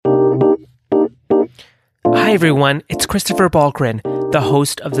Hi everyone, it's Christopher Balgren, the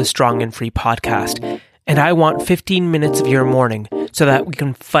host of the Strong and Free podcast, and I want 15 minutes of your morning so that we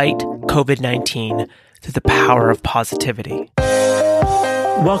can fight COVID-19 through the power of positivity.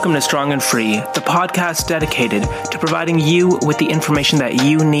 Welcome to Strong and Free, the podcast dedicated to providing you with the information that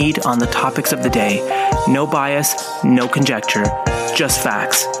you need on the topics of the day. No bias, no conjecture, just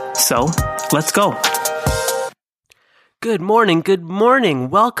facts. So, let's go. Good morning.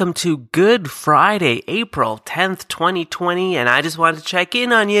 Welcome to Good Friday, April 10th, 2020, and I just wanted to check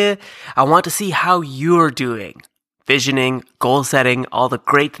in on you. I want to see how you're doing. Visioning, goal setting, all the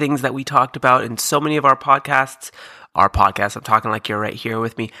great things that we talked about in so many of our podcasts. I'm talking like you're right here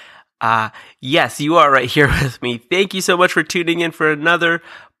with me. Yes, you are right here with me. Thank you so much for tuning in for another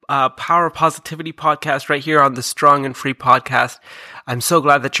Power of Positivity podcast right here on the Strong and Free podcast. I'm so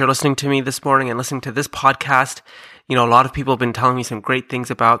glad that you're listening to me this morning and listening to this podcast. You know, a lot of people have been telling me some great things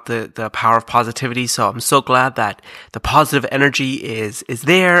about the power of positivity, so I'm so glad that the positive energy is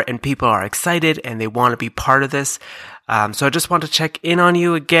there and people are excited and they want to be part of this. So I just want to check in on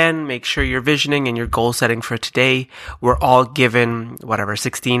you again, make sure you're visioning and your goal setting for today. We're all given,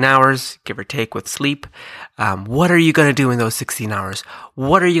 16 hours, give or take with sleep. What are you going to do in those 16 hours?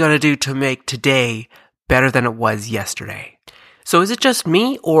 What are you going to do to make today better than it was yesterday? So is it just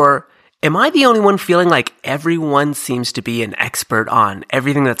me, or am I the only one feeling like everyone seems to be an expert on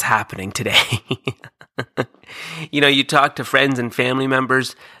everything that's happening today? You know, you talk to friends and family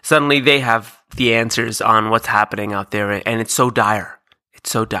members, suddenly they have the answers on what's happening out there, and it's so dire.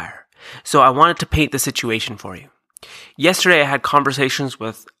 So I wanted to paint the situation for you. Yesterday, I had conversations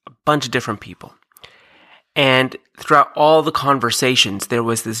with a bunch of different people. And throughout all the conversations, there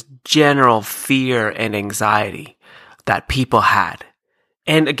was this general fear and anxiety that people had.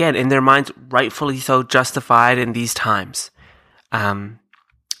 And again, in their minds, rightfully so justified in these times. And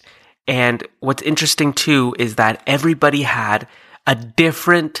what's interesting too is that everybody had a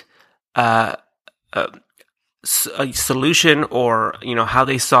different solution, or, you know, how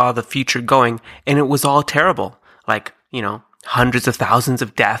they saw the future going, and it was all terrible. Like, you know, hundreds of thousands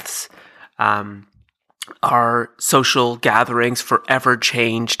of deaths, our social gatherings forever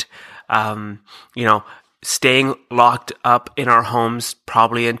changed, you know, staying locked up in our homes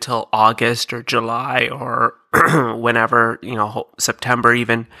probably until August or July or whenever, you know, September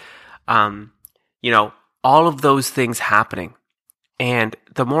even, you know, all of those things happening. And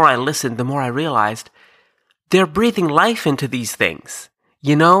the more I listened, the more I realized they're breathing life into these things.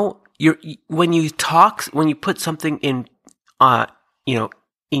 You know, when you put something in, you know,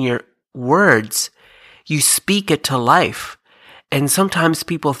 in your words, you speak it to life. And sometimes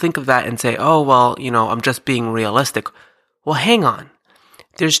people think of that and say, oh, well, you know, I'm just being realistic. Well, hang on.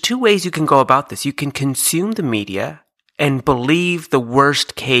 There's two ways you can go about this. You can consume the media and believe the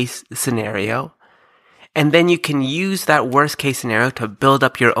worst case scenario. And then you can use that worst case scenario to build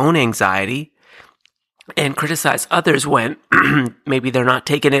up your own anxiety and criticize others when maybe they're not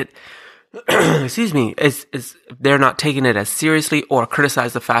taking it, they're not taking it as seriously, or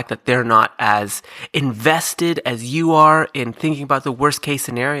criticize the fact that they're not as invested as you are in thinking about the worst case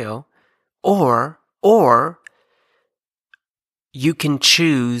scenario. Or you can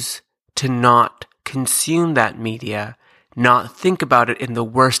choose to not consume that media, not think about it in the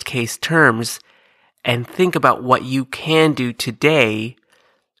worst case terms, and think about what you can do today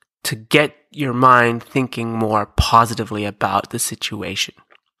to get your mind thinking more positively about the situation.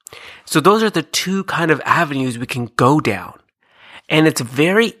 So those are the two kind of avenues we can go down. And it's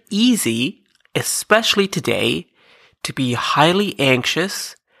very easy, especially today, to be highly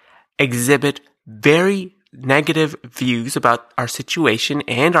anxious, exhibit very negative views about our situation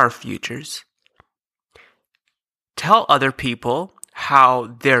and our futures, tell other people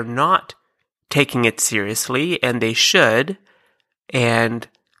how they're not taking it seriously and they should, and,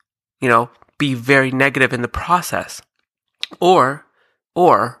 you know, be very negative in the process. Or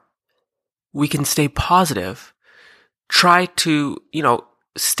we can stay positive, try to, you know,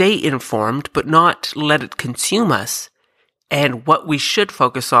 stay informed, but not let it consume us. And what we should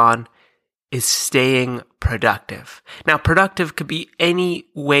focus on is staying productive. Now, productive could be any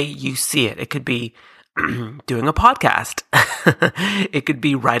way you see it. It could be doing a podcast. It could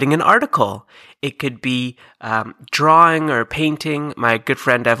be writing an article. It could be drawing or painting. My good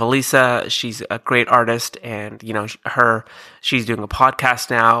friend Evelisa, she's a great artist, and you know she's doing a podcast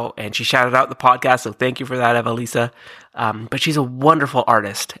now, and she shouted out the podcast, so thank you for that, Evelisa. But she's a wonderful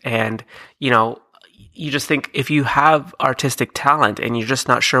artist, and you know, you just think if you have artistic talent and you're just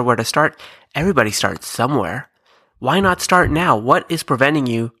not sure where to start, everybody starts somewhere. Why not start now? What is preventing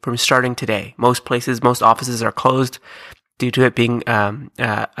you from starting today? Most places, most offices are closed. due to it being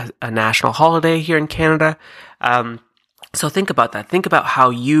a national holiday here in Canada. So think about that. Think about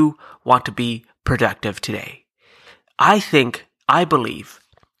how you want to be productive today. I believe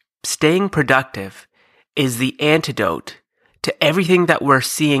staying productive is the antidote to everything that we're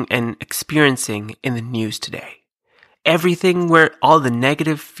seeing and experiencing in the news today. Everything where all the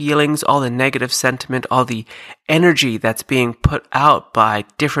negative feelings, all the negative sentiment, all the energy that's being put out by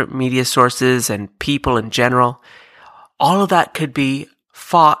different media sources and people in general, all of that could be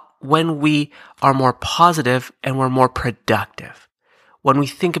fought when we are more positive and we're more productive. When we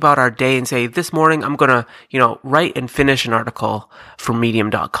think about our day and say, this morning I'm going to, write and finish an article for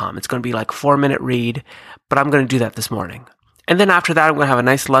medium.com. It's going to be like a 4-minute read, but I'm going to do that this morning. And then after that, I'm going to have a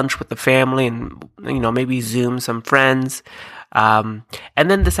nice lunch with the family and, maybe Zoom some friends. And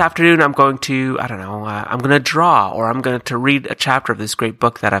then this afternoon, I'm going to, I'm going to draw, or I'm going to read a chapter of this great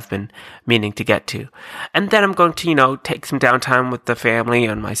book that I've been meaning to get to. And then I'm going to, take some downtime with the family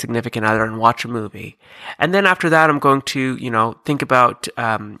and my significant other and watch a movie. And then after that, I'm going to, think about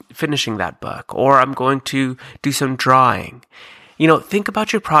finishing that book, or I'm going to do some drawing. Think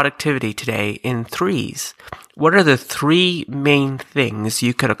about your productivity today in threes. What are the 3 main things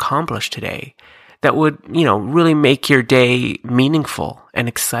you could accomplish today that would, really make your day meaningful and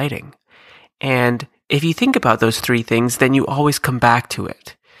exciting? And if you think about those 3 things, then you always come back to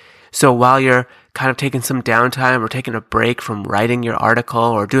it. So while you're kind of taking some downtime or taking a break from writing your article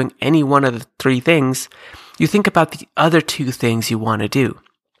or doing any one of the 3 things, you think about the other 2 things you want to do.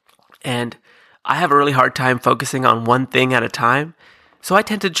 And I have a really hard time focusing on one thing at a time, so I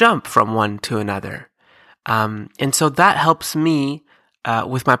tend to jump from one to another. And so that helps me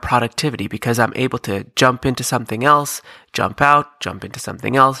with my productivity because I'm able to jump into something else, jump out, jump into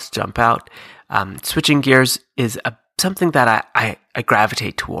something else, jump out. Switching gears is something that I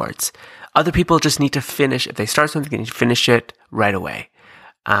gravitate towards. Other people just need to finish. If they start something, they need to finish it right away.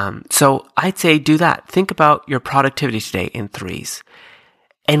 So I'd say do that. Think about your productivity today in threes.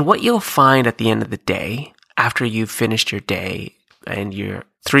 And what you'll find at the end of the day, after you've finished your day and your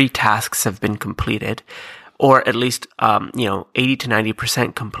 3 tasks have been completed, or at least, 80 to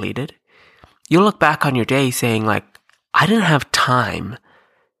 90% completed, you'll look back on your day saying I didn't have time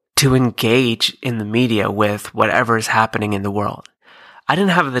to engage in the media with whatever is happening in the world. I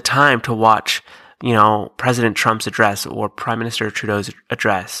didn't have the time to watch, President Trump's address or Prime Minister Trudeau's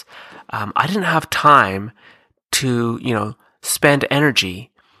address. I didn't have time to, spend energy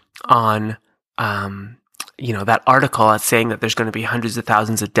on, that article that's saying that there's going to be hundreds of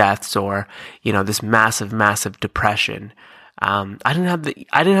thousands of deaths or, this massive depression. I didn't have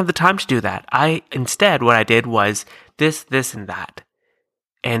the time to do that. Instead, what I did was this, and that.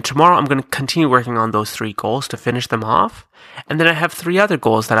 And tomorrow I'm going to continue working on those 3 goals to finish them off. And then I have 3 other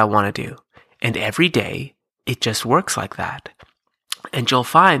goals that I want to do. And every day it just works like that. And you'll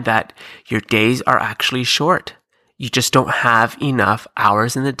find that your days are actually short. You just don't have enough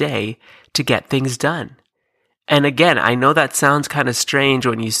hours in the day to get things done. And again, I know that sounds kind of strange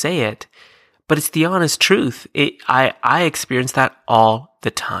when you say it, but it's the honest truth. I experience that all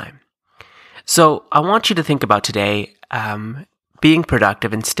the time. So I want you to think about today, being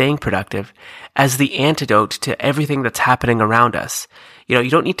productive and staying productive as the antidote to everything that's happening around us. You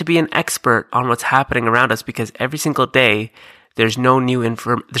don't need to be an expert on what's happening around us because every single day there's so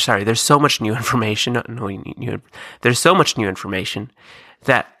much new information. There's so much new information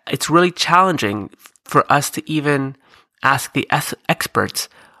that it's really challenging for us to even ask the experts,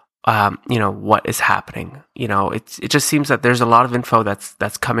 what is happening. It just seems that there's a lot of info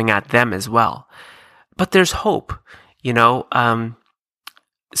that's coming at them as well. But there's hope,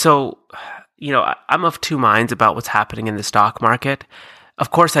 So, I'm of 2 minds about what's happening in the stock market.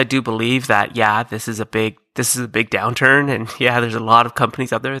 Of course, I do believe that, this is a big downturn. And there's a lot of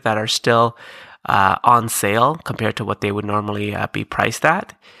companies out there that are still on sale compared to what they would normally be priced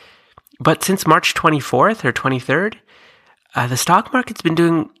at. But since March 24th or 23rd, the stock market's been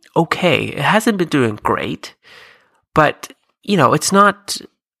doing okay. It hasn't been doing great, but it's not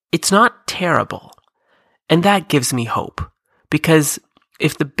terrible. And that gives me hope because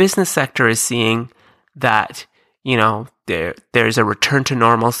if the business sector is seeing that, there's a return to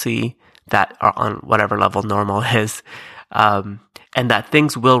normalcy that are on whatever level normal is, and that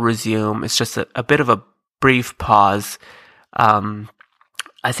things will resume, it's just a bit of a brief pause.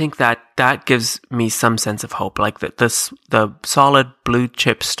 I think that gives me some sense of hope. Like the solid blue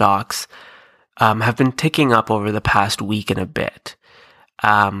chip stocks have been ticking up over the past week and a bit.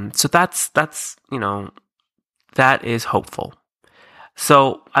 So that's that is hopeful.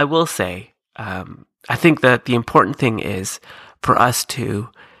 So I will say, I think that the important thing is for us to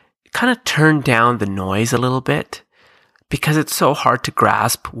kind of turn down the noise a little bit, because it's so hard to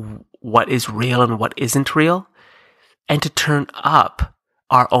grasp what is real and what isn't real, and to turn up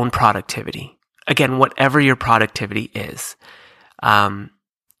our own productivity. Again, whatever your productivity is.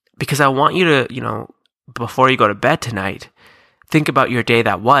 Because I want you to, before you go to bed tonight, think about your day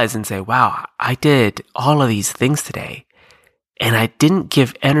that was and say, wow, I did all of these things today. And I didn't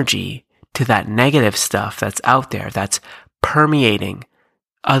give energy to that negative stuff that's out there, that's permeating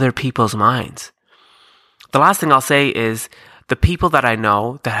other people's minds. The last thing I'll say is the people that I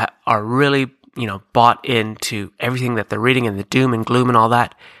know that are really, bought into everything that they're reading and the doom and gloom and all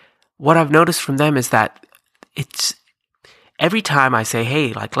that, what I've noticed from them is that it's every time I say,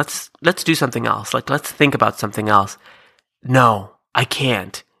 hey, let's do something else. Let's think about something else. No, I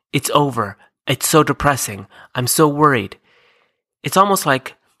can't. It's over. It's so depressing. I'm so worried. It's almost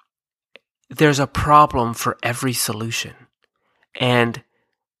like there's a problem for every solution. And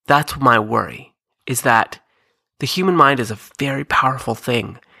that's my worry, is that the human mind is a very powerful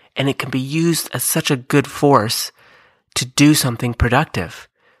thing, and it can be used as such a good force to do something productive.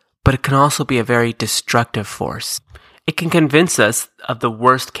 But it can also be a very destructive force. It can convince us of the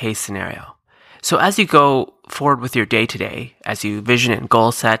worst case scenario. So as you go forward with your day today, as you vision and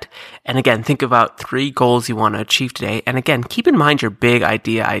goal set, and again, think about 3 goals you want to achieve today. And again, keep in mind your big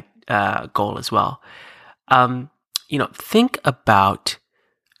idea goal as well. Think about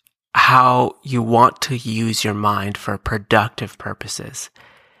how you want to use your mind for productive purposes,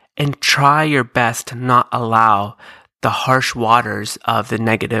 and try your best to not allow the harsh waters of the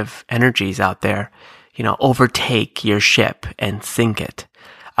negative energies out there, overtake your ship and sink it.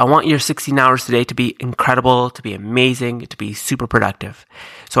 I want your 16 hours today to be incredible, to be amazing, to be super productive.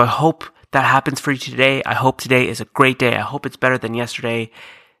 So I hope that happens for you today. I hope today is a great day. I hope it's better than yesterday.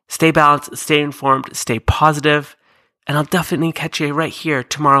 Stay balanced, stay informed, stay positive, and I'll definitely catch you right here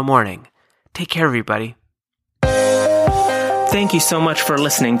tomorrow morning. Take care, everybody. Thank you so much for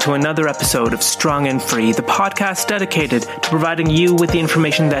listening to another episode of Strong and Free, the podcast dedicated to providing you with the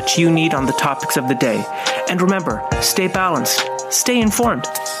information that you need on the topics of the day. And remember, stay balanced, stay informed.